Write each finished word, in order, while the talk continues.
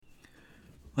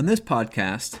On this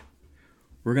podcast,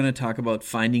 we're going to talk about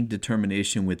finding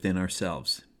determination within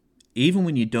ourselves. Even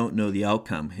when you don't know the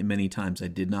outcome, and many times I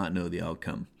did not know the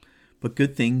outcome, but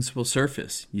good things will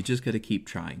surface. You just got to keep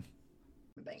trying.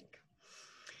 Bank.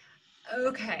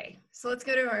 Okay, so let's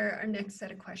go to our next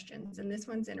set of questions. And this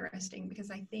one's interesting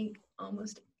because I think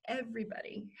almost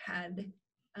everybody had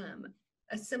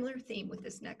a similar theme with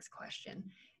this next question.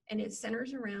 And it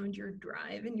centers around your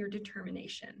drive and your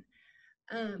determination.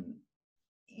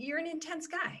 You're an intense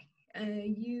guy.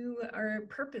 You are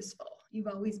purposeful. You've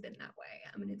always been that way.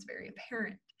 I mean, it's very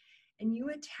apparent. And you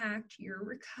attacked your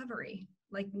recovery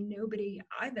like nobody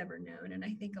I've ever known, and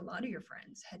I think a lot of your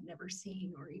friends had never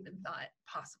seen or even thought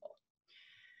possible.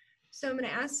 So I'm going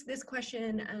to ask this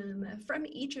question from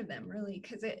each of them, really,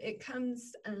 because it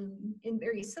comes in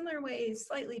very similar ways,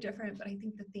 slightly different, but I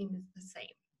think the theme is the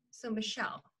same. So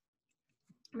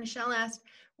Michelle asked,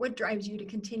 what drives you to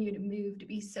continue to move, to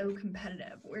be so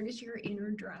competitive? Where does your inner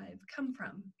drive come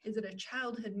from? Is it a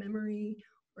childhood memory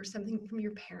or something from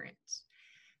your parents?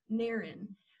 Naren,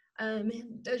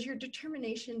 does your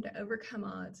determination to overcome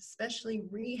odds, especially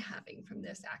rehabbing from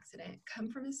this accident, come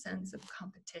from a sense of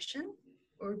competition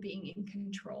or being in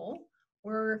control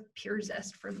or pure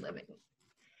zest for living?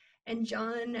 And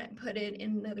John put it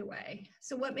in another way.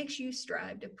 So what makes you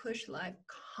strive to push life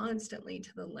constantly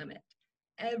to the limit?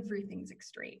 Everything's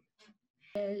extreme.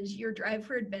 Is your drive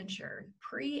for adventure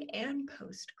pre and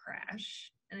post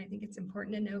crash, and I think it's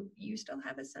important to note you still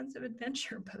have a sense of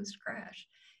adventure post crash,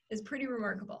 is pretty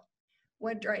remarkable.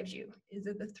 What drives you? Is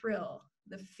it the thrill,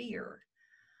 the fear?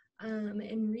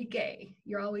 Enrique,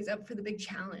 you're always up for the big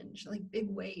challenge, like big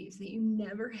waves that you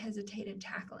never hesitated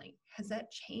tackling. Has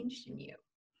that changed in you?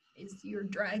 Is your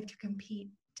drive to compete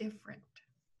different?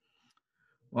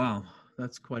 Wow,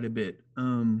 that's quite a bit.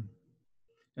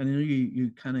 I know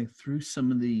you kind of threw some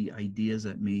of the ideas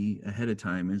at me ahead of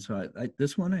time. And so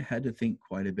this one I had to think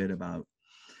quite a bit about.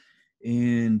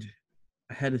 And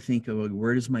I had to think of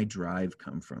where does my drive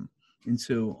come from? And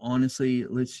so honestly,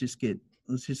 let's just get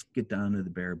down to the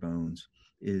bare bones.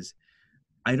 Is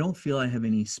I don't feel I have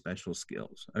any special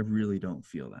skills. I really don't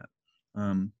feel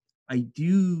that. I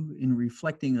do, in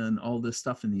reflecting on all this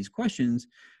stuff in these questions,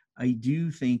 I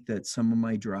do think that some of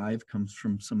my drive comes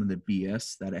from some of the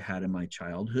BS that I had in my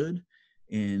childhood,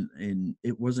 and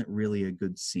it wasn't really a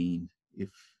good scene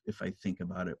if I think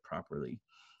about it properly.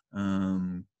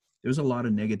 There's a lot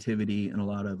of negativity and a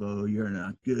lot of, oh, you're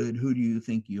not good. Who do you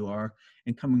think you are?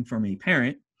 And coming from a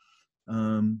parent,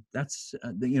 that's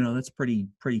that's pretty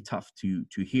tough to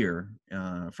hear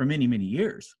for many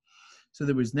years. So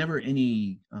there was never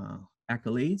any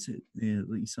accolades. At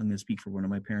least I'm going to speak for one of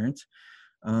my parents.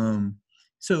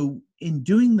 So in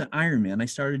doing the Ironman, I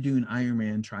started doing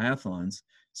Ironman triathlons.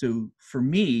 So for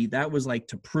me, that was like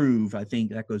to prove, I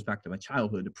think that goes back to my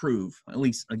childhood, to prove, at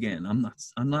least again, I'm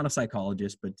not a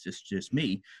psychologist, but just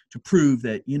me, to prove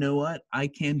that, you know what, I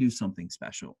can do something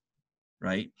special.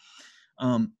 Right.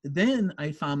 Then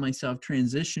I found myself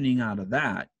transitioning out of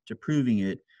that to proving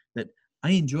it that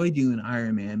I enjoyed doing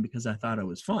Ironman because I thought it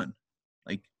was fun.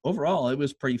 Like overall, it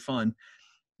was pretty fun.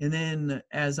 And then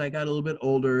as I got a little bit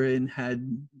older and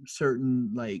had certain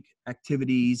like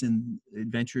activities and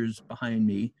adventures behind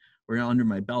me, or under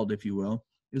my belt, if you will,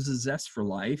 it was a zest for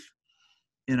life.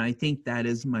 And I think that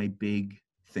is my big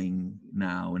thing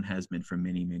now, and has been for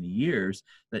many years,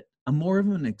 that I'm more of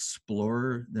an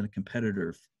explorer than a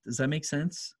competitor. Does that make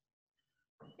sense?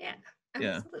 Yeah,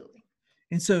 absolutely. Yeah.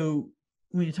 And so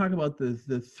when you talk about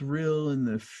the thrill and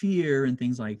the fear and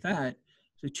things like that,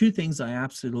 so two things I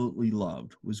absolutely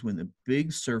loved was when the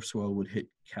big surf swell would hit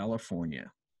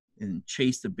California and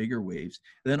chase the bigger waves.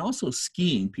 And then also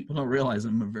skiing. People don't realize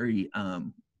I'm a very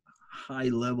high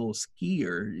level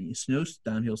skier,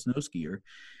 downhill snow skier,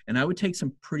 and I would take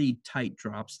some pretty tight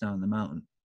drops down the mountain.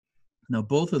 Now,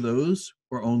 both of those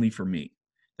were only for me.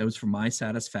 That was for my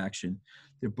satisfaction.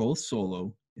 They're both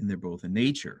solo and they're both in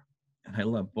nature, and I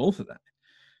love both of that.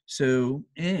 So,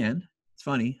 and it's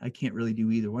funny, I can't really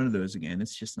do either one of those again.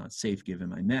 It's just not safe given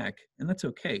my neck, and that's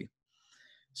okay.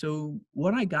 So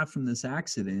what I got from this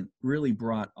accident really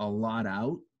brought a lot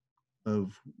out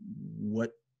of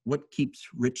what keeps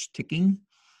Rich ticking.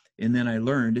 And then I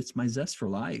learned it's my zest for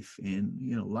life. And,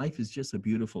 life is just a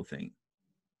beautiful thing.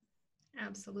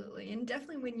 Absolutely. And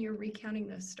definitely when you're recounting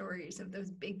those stories of those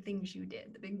big things you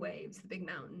did, the big waves, the big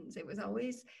mountains, it was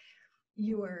always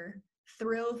your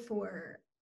thrill for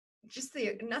just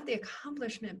not the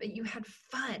accomplishment, but you had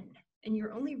fun, and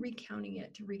you're only recounting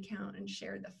it to recount and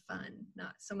share the fun,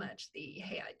 not so much the,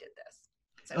 hey, I did this.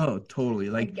 So oh,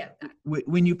 totally. Like I get that.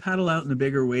 When you paddle out in the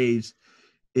bigger waves,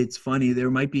 it's funny.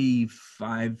 There might be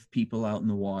 5 people out in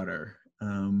the water.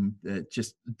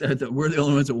 that we're the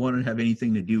only ones that want to have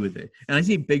anything to do with it. And I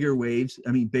see bigger waves.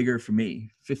 I mean, bigger for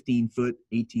me, 15-foot,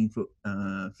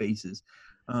 18-foot faces.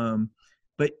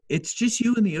 But it's just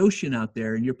you in the ocean out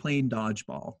there, and you're playing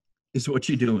dodgeball is what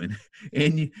you're doing.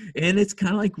 And it's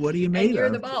kind of like, what are you made and you're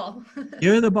of? the ball.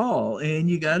 You're the ball, and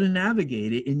you got to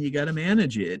navigate it, and you got to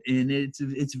manage it. And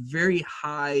it's very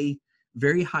high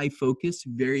focus,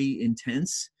 very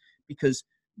intense, because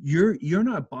you're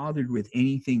not bothered with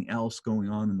anything else going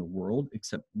on in the world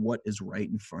except what is right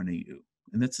in front of you.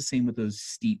 And that's the same with those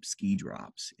steep ski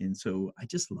drops. And so I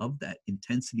just love that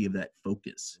intensity of that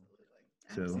focus.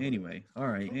 So anyway, all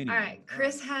right.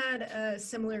 Chris had a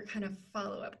similar kind of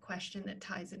follow-up question that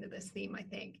ties into this theme, I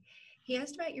think. He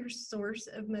asked about your source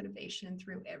of motivation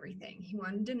through everything. He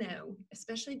wanted to know,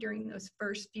 especially during those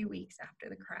first few weeks after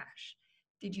the crash,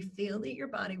 did you feel that your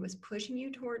body was pushing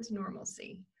you towards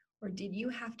normalcy, or did you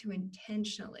have to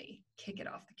intentionally kick it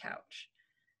off the couch?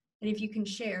 And if you can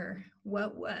share,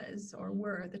 what was or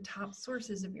were the top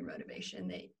sources of your motivation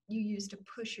that you used to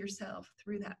push yourself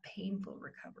through that painful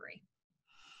recovery?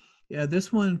 Yeah,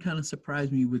 this one kind of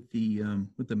surprised me with the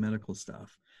medical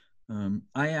stuff.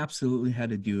 I absolutely had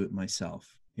to do it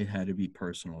myself. It had to be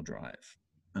personal drive.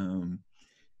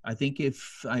 I think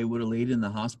if I would have laid in the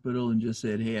hospital and just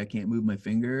said, "Hey, I can't move my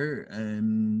finger,"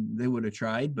 and they would have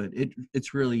tried, but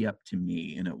it's really up to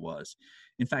me, and it was.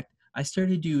 In fact, I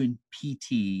started doing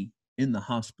PT in the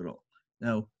hospital.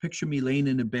 Now, picture me laying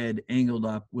in a bed, angled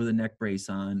up with a neck brace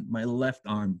on. My left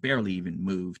arm barely even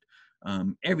moved.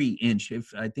 Every inch,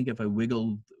 if I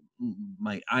wiggled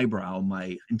my eyebrow,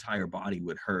 my entire body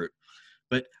would hurt.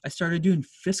 But I started doing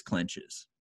fist clenches,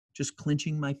 just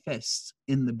clenching my fists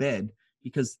in the bed,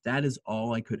 because that is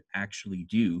all I could actually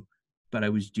do, but I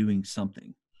was doing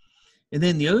something. And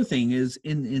then the other thing is,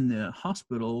 in the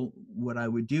hospital, what I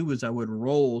would do was I would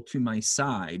roll to my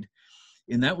side,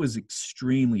 and that was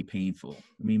extremely painful.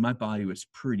 I mean, my body was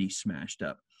pretty smashed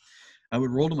up. I would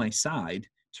roll to my side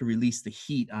to release the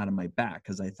heat out of my back,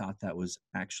 because I thought that was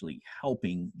actually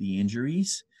helping the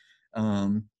injuries.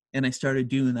 And I started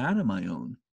doing that on my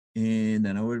own. And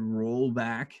then I would roll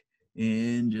back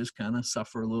and just kind of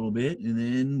suffer a little bit, and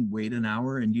then wait an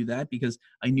hour and do that, because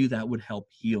I knew that would help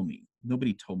heal me.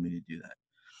 Nobody told me to do that.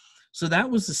 So that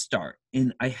was the start.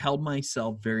 And I held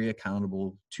myself very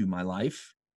accountable to my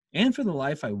life and for the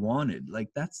life I wanted. Like,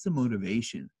 that's the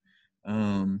motivation.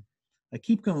 I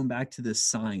keep going back to this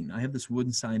sign. I have this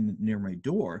wooden sign near my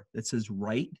door that says,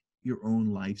 "Write your own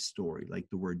life story," like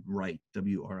the word write,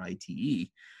 WRITE.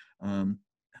 And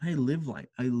I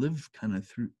live kind of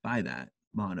through by that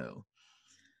motto.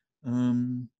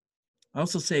 I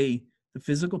also say the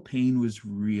physical pain was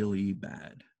really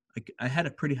bad. I had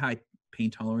a pretty high pain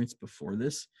tolerance before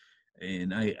this,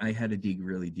 and I had to dig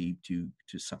really deep to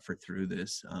suffer through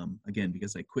this. Again,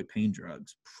 because I quit pain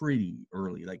drugs pretty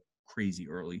early, like crazy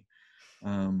early.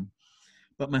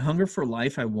 But my hunger for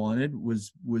life I wanted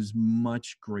was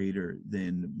much greater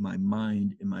than my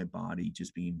mind and my body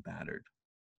just being battered.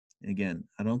 And again,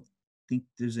 I don't think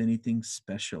there's anything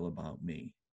special about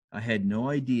me. I had no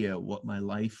idea what my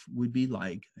life would be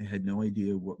like. I had no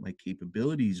idea what my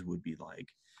capabilities would be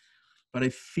like. But I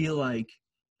feel like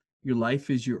your life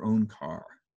is your own car.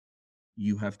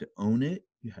 You have to own it,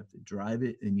 you have to drive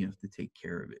it, and you have to take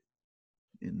care of it.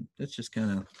 And that's just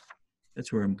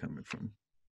that's where I'm coming from.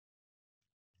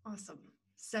 Awesome.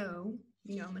 So,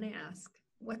 I'm going to ask,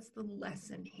 what's the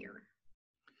lesson here?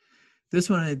 This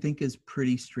one I think is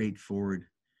pretty straightforward.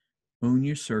 Own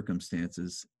your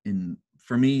circumstances. And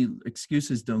for me,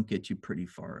 excuses don't get you pretty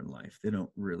far in life. They don't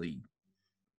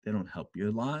help you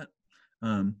a lot.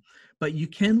 But you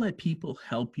can let people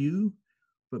help you,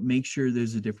 but make sure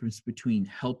there's a difference between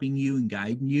helping you and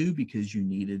guiding you because you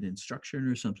needed instruction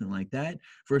or something like that,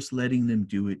 versus letting them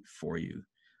do it for you.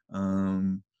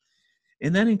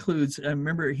 And that includes, I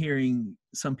remember hearing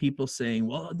some people saying,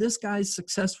 "Well, this guy's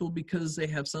successful because they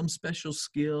have some special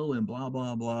skill and blah,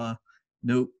 blah, blah."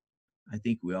 Nope. I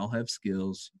think we all have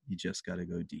skills. You just got to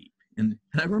go deep. And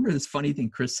I remember this funny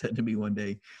thing Chris said to me one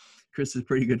day. Chris is a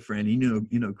pretty good friend. You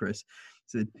know Chris.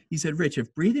 He said, "Rich,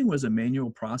 if breathing was a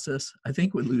manual process, I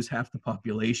think we'd lose half the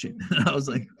population." And I was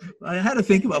like, I had to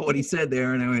think about what he said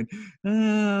there. And I went,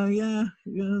 yeah,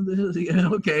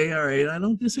 okay, all right. I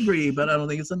don't disagree, but I don't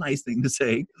think it's a nice thing to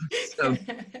say. So,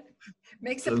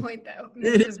 Makes a point, though.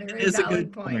 It's a very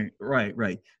valid point.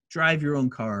 Right. Drive your own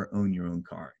car, own your own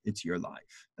car. It's your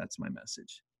life. That's my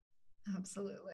message. Absolutely.